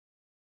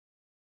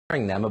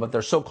them about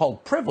their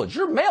so-called privilege.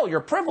 You're male, you're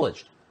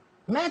privileged.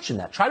 Imagine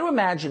that. Try to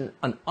imagine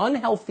an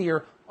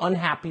unhealthier,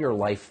 unhappier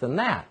life than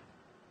that.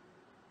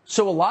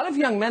 So a lot of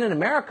young men in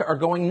America are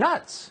going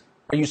nuts.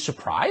 Are you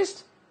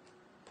surprised?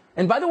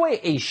 And by the way,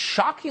 a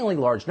shockingly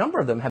large number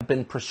of them have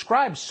been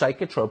prescribed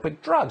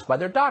psychotropic drugs by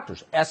their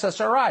doctors,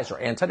 SSRIs or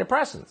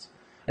antidepressants.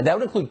 And that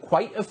would include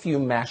quite a few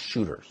mass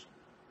shooters.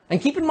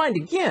 And keep in mind,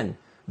 again,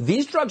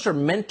 these drugs are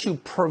meant to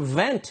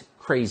prevent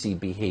crazy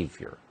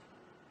behavior.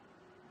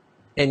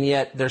 And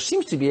yet there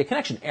seems to be a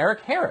connection.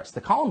 Eric Harris,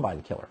 the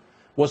Columbine killer,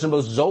 was on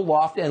both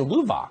Zoloft and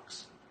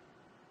Luvox.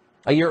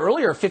 A year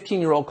earlier, a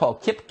 15-year-old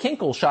called Kip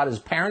Kinkle shot his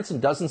parents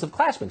and dozens of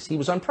classmates. He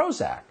was on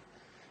Prozac.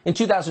 In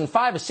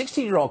 2005, a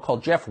 16-year-old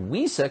called Jeff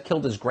Wiesa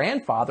killed his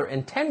grandfather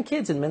and 10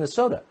 kids in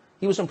Minnesota.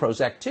 He was on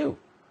Prozac, too.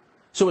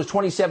 So was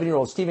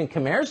 27-year-old Stephen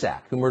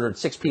Kamerzak, who murdered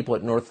 6 people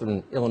at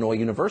Northern Illinois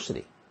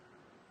University.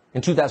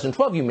 In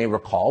 2012, you may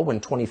recall, when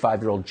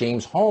 25-year-old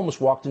James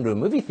Holmes walked into a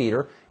movie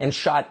theater and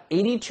shot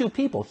 82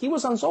 people. He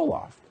was on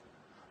Zoloft.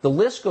 The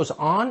list goes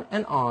on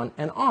and on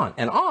and on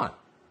and on.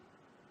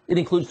 It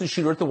includes the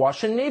shooter at the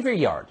Washington Navy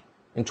Yard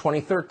in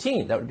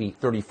 2013. That would be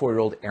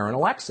 34-year-old Aaron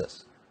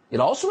Alexis. It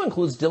also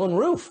includes Dylan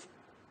Roof.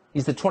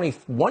 He's the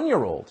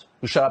 21-year-old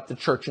who shot up the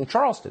church in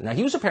Charleston. Now,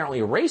 he was apparently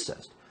a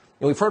racist,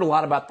 and we've heard a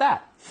lot about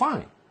that.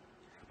 Fine.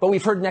 But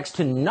we've heard next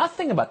to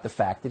nothing about the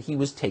fact that he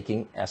was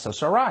taking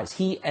SSRIs.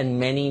 He and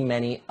many,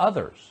 many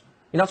others.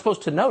 You're not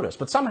supposed to notice,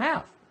 but some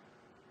have.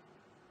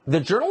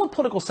 The Journal of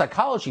Political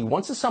Psychology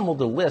once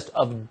assembled a list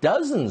of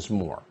dozens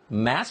more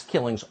mass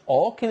killings,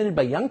 all committed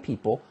by young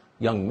people,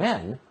 young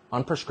men,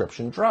 on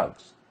prescription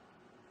drugs.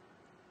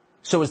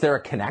 So is there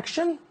a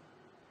connection?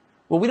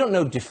 Well, we don't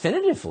know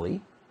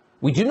definitively.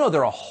 We do know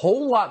there are a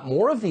whole lot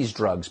more of these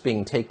drugs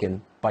being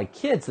taken by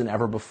kids than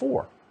ever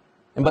before.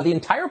 And by the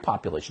entire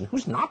population,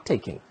 who's not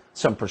taking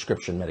some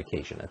prescription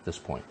medication at this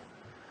point.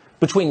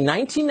 Between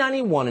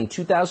 1991 and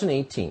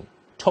 2018,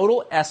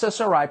 total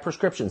SSRI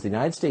prescriptions in the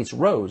United States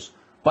rose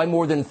by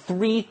more than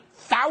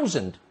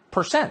 3,000%.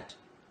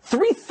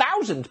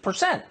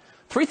 3,000%.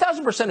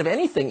 3,000% of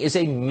anything is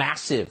a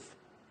massive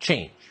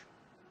change.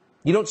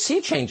 You don't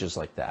see changes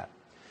like that.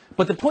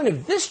 But the point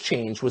of this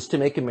change was to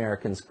make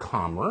Americans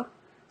calmer,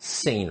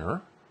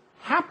 saner,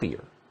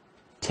 happier.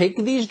 Take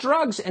these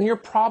drugs and your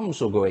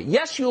problems will go away.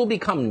 Yes, you will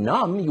become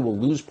numb. You will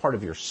lose part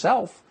of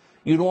yourself.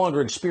 You no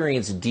longer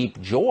experience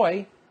deep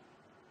joy.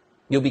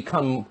 You'll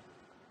become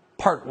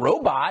part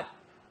robot,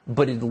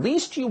 but at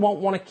least you won't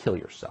want to kill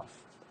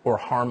yourself or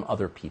harm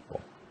other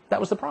people. That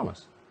was the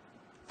promise.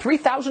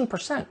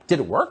 3,000%. Did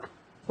it work?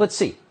 Let's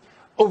see.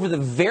 Over the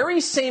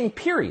very same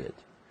period,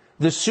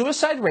 the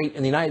suicide rate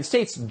in the United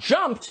States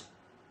jumped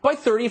by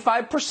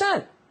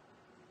 35%.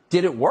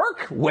 Did it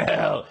work?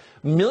 Well,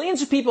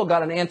 millions of people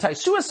got on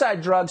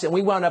anti-suicide drugs, and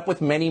we wound up with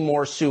many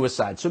more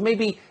suicides. So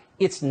maybe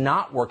it's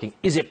not working.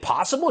 Is it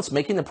possible it's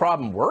making the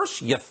problem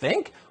worse? You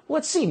think?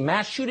 Let's see.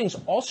 Mass shootings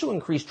also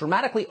increased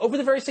dramatically over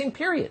the very same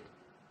period.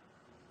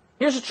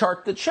 Here's a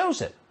chart that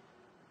shows it.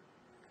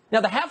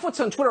 Now, the halfwits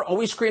on Twitter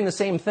always scream the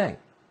same thing.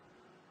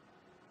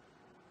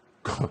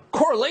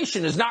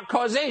 Correlation is not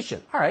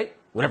causation. All right,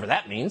 whatever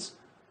that means.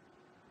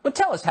 But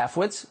tell us,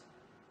 halfwits,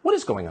 what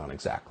is going on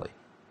exactly?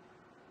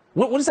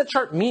 What does that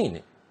chart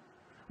mean?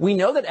 We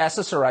know that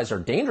SSRIs are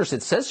dangerous.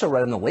 It says so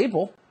right on the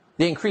label.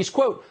 They increase,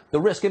 quote, the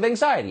risk of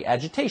anxiety,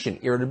 agitation,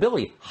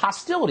 irritability,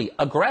 hostility,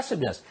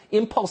 aggressiveness,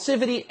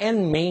 impulsivity,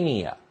 and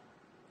mania.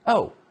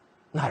 Oh,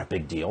 not a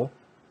big deal.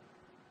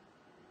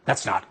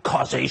 That's not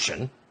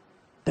causation.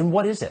 Then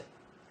what is it?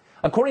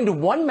 According to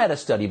one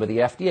meta-study by the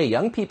FDA,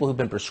 young people who've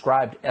been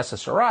prescribed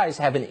SSRIs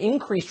have an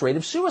increased rate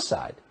of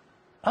suicide.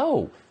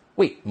 Oh,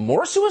 wait,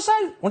 more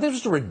suicide? Weren't they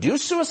supposed to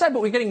reduce suicide?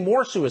 But we're getting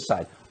more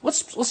suicide.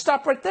 Let's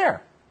stop right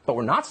there. But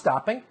we're not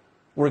stopping.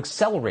 We're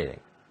accelerating.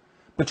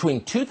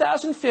 Between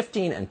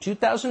 2015 and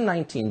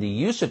 2019, the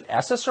use of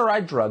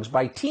SSRI drugs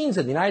by teens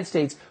in the United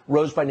States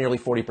rose by nearly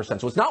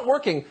 40%. So it's not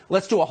working.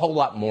 Let's do a whole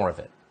lot more of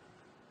it.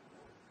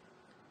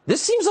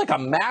 This seems like a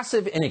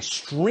massive and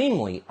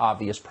extremely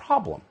obvious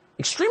problem.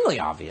 Extremely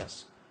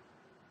obvious.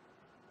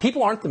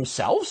 People aren't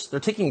themselves. They're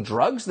taking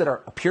drugs that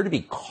appear to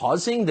be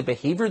causing the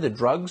behavior the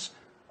drugs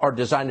are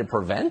designed to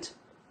prevent.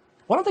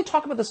 Why don't they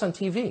talk about this on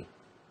TV?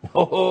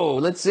 Oh,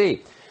 let's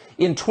see.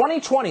 In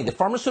 2020, the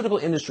pharmaceutical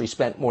industry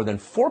spent more than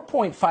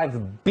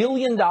 $4.5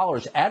 billion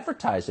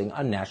advertising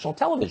on national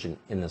television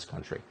in this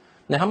country.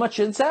 Now, how much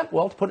is that?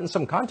 Well, to put it in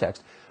some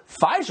context,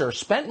 Pfizer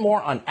spent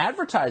more on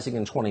advertising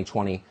in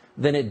 2020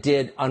 than it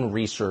did on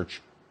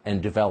research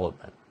and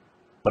development.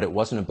 But it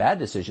wasn't a bad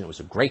decision. It was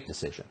a great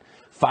decision.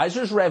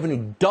 Pfizer's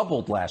revenue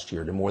doubled last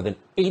year to more than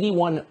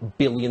 $81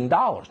 billion.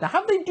 Now,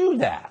 how did they do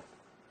that?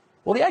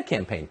 Well, the ad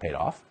campaign paid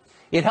off.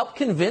 It helped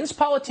convince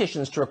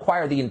politicians to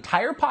require the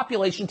entire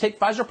population to take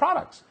Pfizer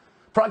products.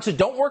 Products that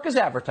don't work as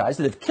advertised,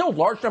 that have killed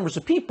large numbers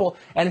of people,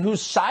 and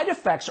whose side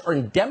effects are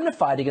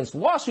indemnified against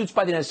lawsuits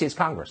by the United States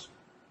Congress.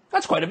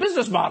 That's quite a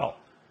business model.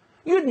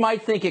 You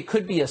might think it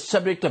could be a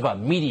subject of a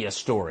media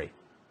story.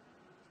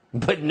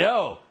 But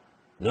no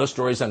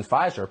stories on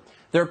Pfizer.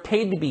 They're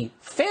paid to be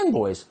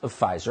fanboys of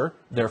Pfizer,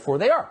 therefore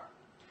they are.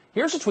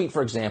 Here's a tweet,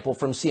 for example,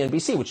 from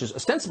CNBC, which is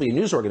ostensibly a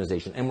news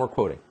organization, and we're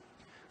quoting.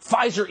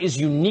 Pfizer is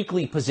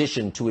uniquely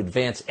positioned to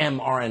advance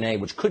mRNA,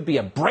 which could be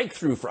a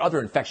breakthrough for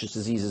other infectious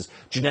diseases,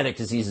 genetic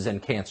diseases,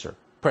 and cancer.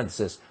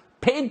 Parenthesis.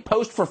 Paid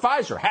post for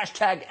Pfizer.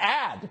 Hashtag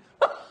ad.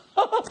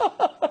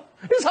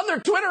 It's on their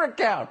Twitter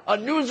account, a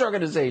news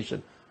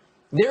organization.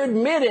 They're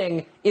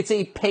admitting it's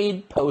a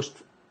paid post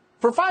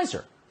for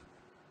Pfizer.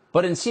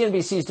 But in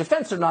CNBC's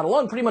defense, they're not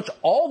alone. Pretty much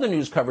all the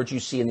news coverage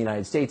you see in the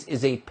United States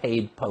is a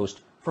paid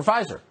post for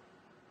Pfizer.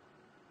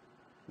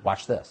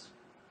 Watch this.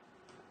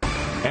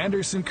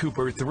 Anderson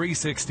Cooper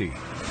 360,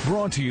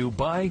 brought to you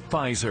by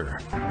Pfizer.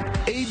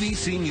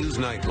 ABC News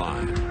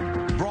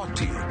Nightline, brought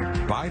to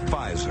you by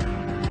Pfizer.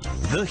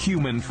 The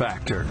Human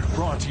Factor,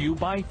 brought to you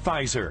by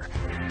Pfizer.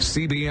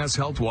 CBS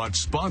Health Watch,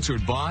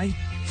 sponsored by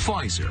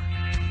Pfizer.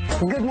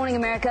 Good Morning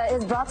America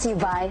is brought to you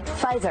by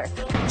Pfizer.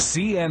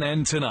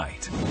 CNN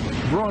Tonight,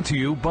 brought to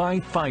you by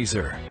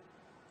Pfizer.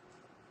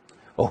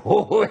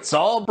 Oh, it's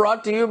all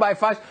brought to you by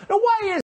Pfizer. Now, why is